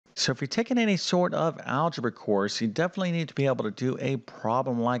So if you're taking any sort of algebra course, you definitely need to be able to do a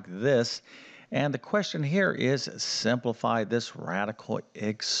problem like this. And the question here is simplify this radical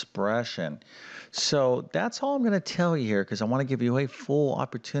expression. So that's all I'm going to tell you here because I want to give you a full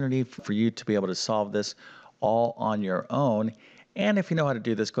opportunity for you to be able to solve this all on your own. And if you know how to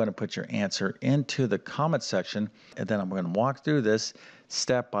do this, go ahead and put your answer into the comment section. And then I'm going to walk through this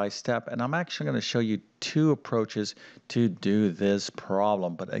step by step. And I'm actually going to show you two approaches to do this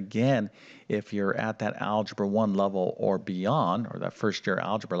problem. But again, if you're at that Algebra 1 level or beyond, or that first year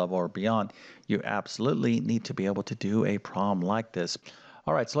algebra level or beyond, you absolutely need to be able to do a problem like this.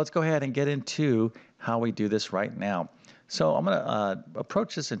 All right, so let's go ahead and get into how we do this right now. So I'm going to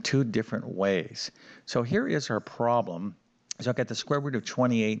approach this in two different ways. So here is our problem. So I've got the square root of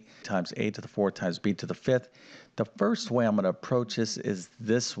 28 times a to the 4 times b to the 5th. The first way I'm going to approach this is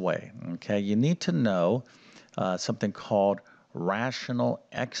this way. Okay, you need to know something called rational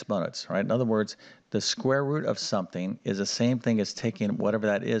exponents, right? In other words, the square root of something is the same thing as taking whatever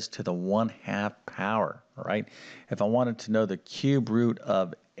that is to the 1/2 power, right? If I wanted to know the cube root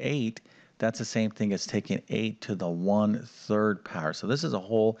of 8, that's the same thing as taking 8 to the 1/3 power. So this is a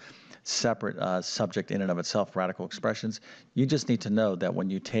whole separate subject in and of itself, radical expressions. You just need to know that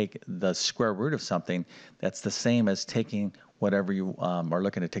when you take the square root of something, that's the same as taking whatever you are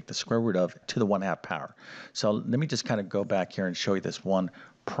looking to take the square root of to the 1/2 power. So let me just kind of go back here and show you this one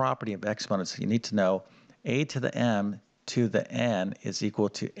property of exponents. You need to know a to the m to the n is equal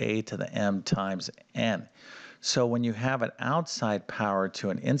to a to the m times n. So when you have an outside power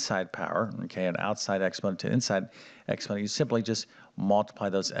to an inside power, okay, an outside exponent to an inside exponent, you simply just multiply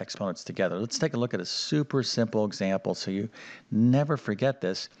those exponents together. Let's take a look at a super simple example so you never forget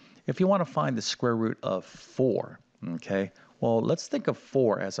this. If you want to find the square root of 4, okay, well, let's think of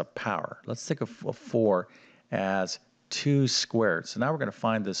 4 as a power. Let's think of 4 as 2 squared. So now we're going to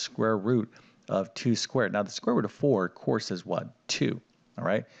find the square root of 2 squared. Now the square root of 4, of course, is what? 2, all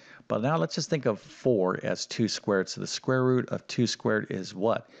right? But now let's just think of 4 as 2 squared. So the square root of 2 squared is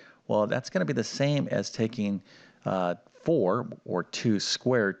what? Well, that's going to be the same as taking 4, or 2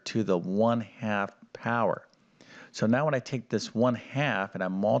 squared, to the 1/2 power. So now when I take this 1/2 and I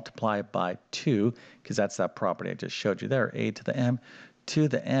multiply it by 2, because that's that property I just showed you there, a to the m to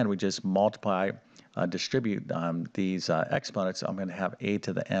the n, we just multiply, distribute these exponents. I'm going to have a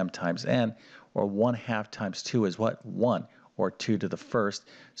to the m times n, or 1/2 times 2 is what? 1, or 2 to the first.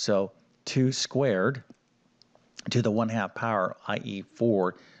 So 2 squared to the 1/2 power, i.e.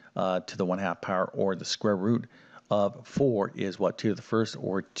 4 to the 1/2 power, or the square root of 4 is what? 2 to the first,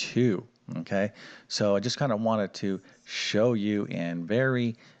 or 2. Okay, so I just kind of wanted to show you in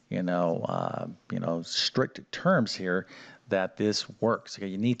very, strict terms here that this works. Okay,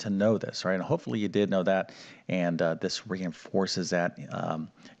 you need to know this, right? And hopefully you did know that, and this reinforces that,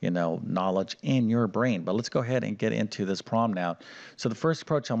 knowledge in your brain. But let's go ahead and get into this problem now. So the first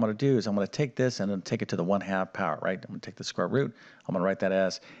approach I'm going to do is I'm going to take this and then take it to the 1/2 power, right? I'm going to take the square root. I'm going to write that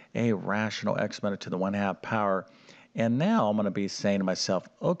as a rational exponent to the 1/2 power. And now I'm going to be saying to myself,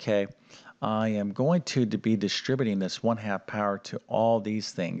 okay, I am going to be distributing this 1/2 power to all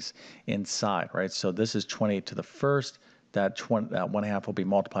these things inside, right? So this is 28 to the first. That 1/2 will be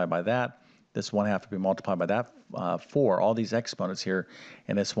multiplied by that. This 1/2 will be multiplied by that 4, all these exponents here,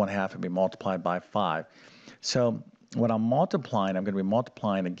 and this 1/2 will be multiplied by 5. So when I'm multiplying, I'm going to be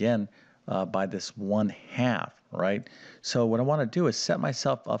multiplying again by this 1/2, right? So what I want to do is set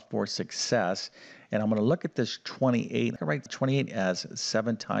myself up for success, and I'm going to look at this 28. I write 28 as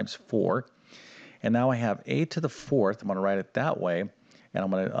 7 times 4, and now I have a to the 4th. I'm going to write it that way, and I'm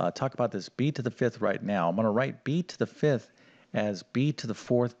going to talk about this b to the 5th right now. I'm going to write b to the 5th as b to the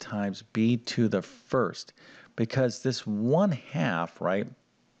 4th times b to the 1st, because this 1/2, right?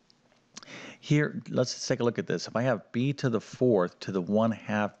 Here, let's take a look at this. If I have b to the 4th to the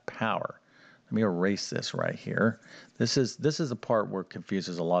 1/2 power, let me erase this right here. This is the part where it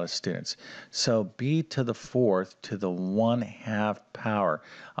confuses a lot of students. So b to the 4th to the 1/2 power.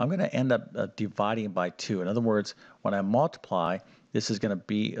 I'm going to end up dividing by 2. In other words, when I multiply, this is going to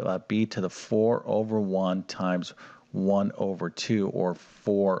be b to the 4 over 1 times 1 over 2, or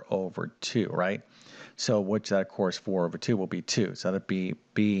 4 over 2, right? So which that, of course, 4 over 2 will be 2. So that'd be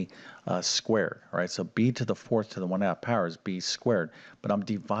b squared, all right? So b to the 4th to the 1/2 power is b squared, but I'm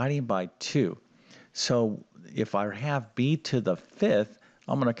dividing by 2. So if I have b to the 5th,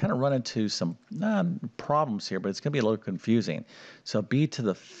 I'm going to kind of run into some problems here, but it's going to be a little confusing. So b to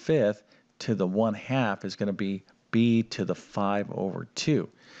the 5th to the 1/2 is going to be b to the 5 over 2.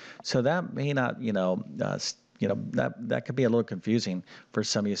 So that may not, that could be a little confusing for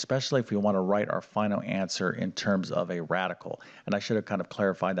some of you, especially if we want to write our final answer in terms of a radical. And I should have kind of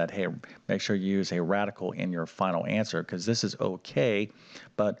clarified that, hey, make sure you use a radical in your final answer, because this is okay,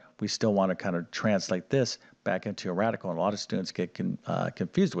 but we still want to kind of translate this back into a radical. And a lot of students get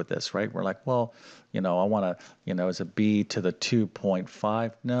confused with this, right? We're like, well, I want to, is it b to the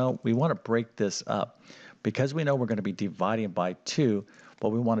 2.5? No, we want to break this up. Because we know we're going to be dividing by 2,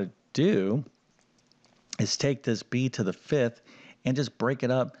 what we want to do is take this b to the 5th and just break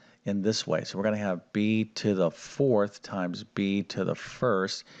it up in this way. So we're going to have b to the 4th times b to the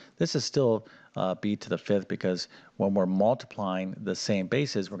 1st. This is still b to the 5th, because when we're multiplying the same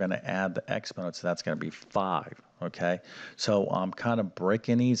bases, we're going to add the exponent, so that's going to be 5, okay? So I'm kind of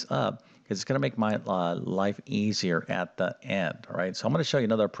breaking these up because it's going to make my life easier at the end, all right? So I'm going to show you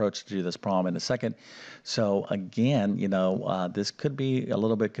another approach to do this problem in a second. So again, this could be a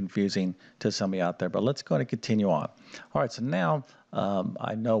little bit confusing to some of you out there, but let's go ahead and continue on. All right, so now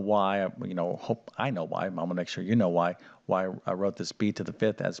I know why, hope I know why. I'm going to make sure you know why I wrote this b to the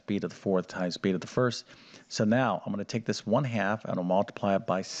 5th as b to the 4th times b to the 1st. So now I'm going to take this 1/2 and I'll multiply it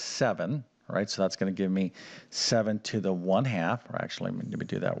by 7. All right, so that's going to give me 7 to the 1/2, or actually, let me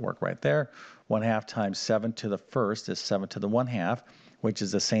do that work right there. 1/2 times 7 to the 1st is 7 to the 1/2, which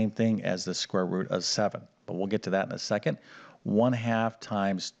is the same thing as the square root of 7. But we'll get to that in a second. 1/2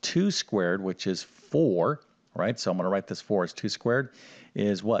 times 2 squared, which is 4, right? So I'm going to write this 4 as 2 squared,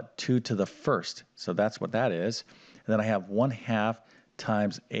 is what? 2 to the 1st. So that's what that is. And then I have 1/2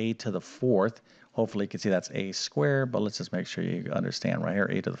 times a to the 4th. Hopefully you can see that's a squared, but let's just make sure you understand right here.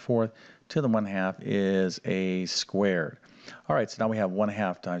 A to the 4th to the 1/2 is a squared. All right, so now we have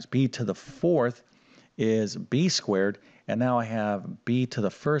 1/2 times b to the 4th is b squared, and now I have b to the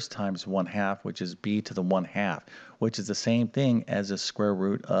 1st times 1/2, which is b to the 1/2, which is the same thing as the square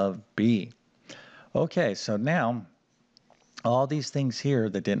root of b. Okay, so now all these things here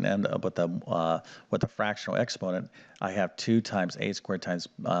that didn't end up with the fractional exponent, I have 2 times a squared times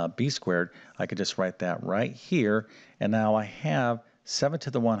b squared. I could just write that right here, and now I have 7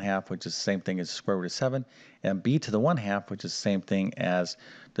 to the 1/2, which is the same thing as the square root of 7, and b to the 1/2, which is the same thing as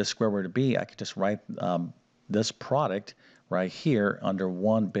the square root of b. I could just write this product right here under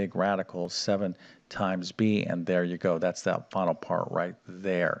one big radical, 7 times b, and there you go. That's that final part right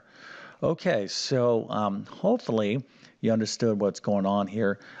there. Okay, so hopefully you understood what's going on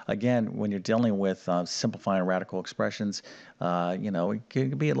here. Again, when you're dealing with simplifying radical expressions, it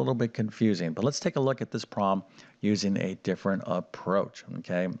can be a little bit confusing. But let's take a look at this problem using a different approach,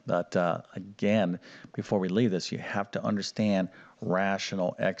 okay? But again, before we leave this, you have to understand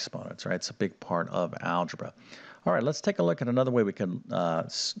rational exponents, right? It's a big part of algebra. All right, let's take a look at another way we can,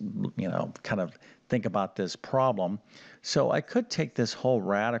 kind of think about this problem. So I could take this whole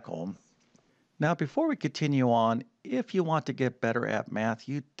radical. Now, before we continue on, if you want to get better at math,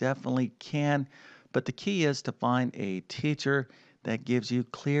 you definitely can, but the key is to find a teacher that gives you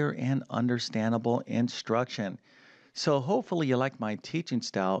clear and understandable instruction. So hopefully you like my teaching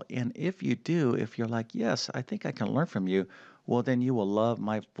style, and if you do, if you're like, yes, I think I can learn from you, well, then you will love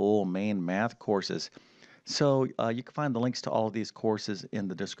my full main math courses. So you can find the links to all of these courses in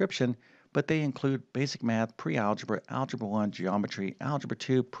the description, but they include basic math, pre-algebra, algebra 1, geometry, algebra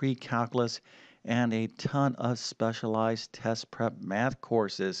 2, pre-calculus, and a ton of specialized test prep math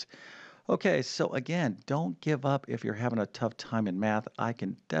courses. Okay, so again, don't give up if you're having a tough time in math. I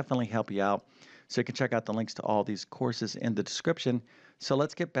can definitely help you out. So you can check out the links to all these courses in the description. So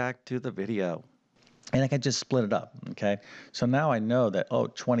let's get back to the video. And I can just split it up, okay? So now I know that,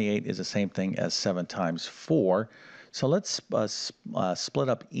 28 is the same thing as 7 times 4. So let's split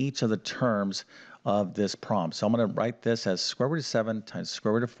up each of the terms of this problem. So I'm going to write this as square root of 7 times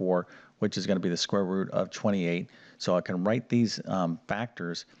square root of 4, which is going to be the square root of 28. So I can write these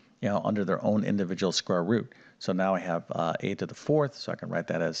factors, under their own individual square root. So now I have a to the 4th, so I can write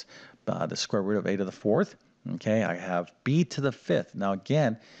that as the square root of a to the 4th. Okay, I have b to the 5th. Now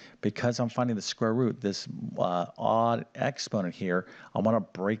again, because I'm finding the square root, this odd exponent here, I want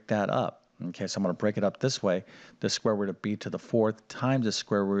to break that up. Okay, so I'm going to break it up this way. The square root of b to the 4th times the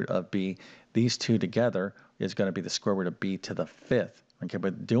square root of b, these two together is going to be the square root of b to the 5th. Okay,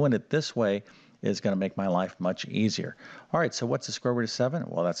 but doing it this way is going to make my life much easier. All right, so what's the square root of 7?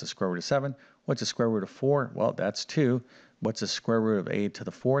 Well, that's the square root of 7. What's the square root of 4? Well, that's 2. What's the square root of a to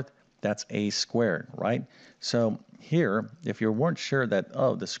the 4th? That's a squared, right? So here, if you weren't sure that,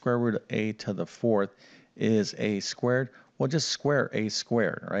 the square root of a to the 4th is a squared, well, just square a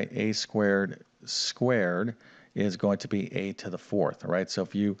squared, right? A squared squared is going to be a to the 4th, right? So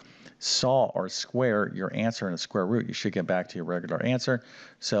if you saw or square your answer in a square root, you should get back to your regular answer.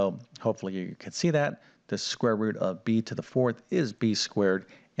 So hopefully you can see that. the square root of b to the fourth is b squared,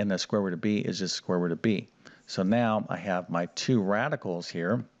 and the square root of b is just square root of b. So now I have my two radicals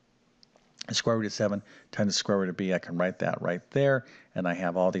here. The square root of 7 times the square root of b, I can write that right there, and I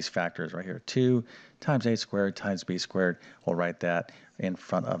have all these factors right here. 2 times a squared times b squared, we'll write that in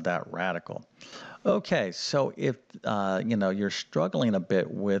front of that radical. Okay, so if you're struggling a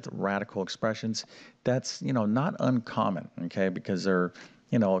bit with radical expressions, that's not uncommon, okay, because they're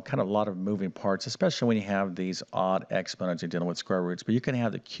kind of a lot of moving parts, especially when you have these odd exponents, you're dealing with square roots. But you can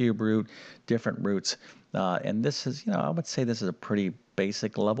have the cube root, different roots, and this is, I would say this is a pretty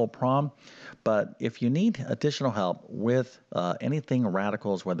basic level problem. But if you need additional help with anything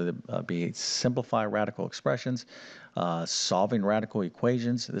radicals, whether it be simplified radical expressions, solving radical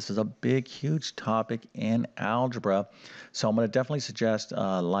equations, this is a big, huge topic in algebra. So I'm going to definitely suggest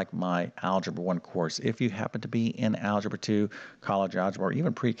like my Algebra 1 course. If you happen to be in Algebra 2, college algebra, or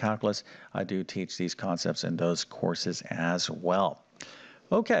even pre-calculus, I do teach these concepts in those courses as well.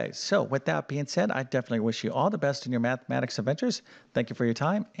 Okay, so with that being said, I definitely wish you all the best in your mathematics adventures. Thank you for your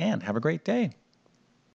time and have a great day.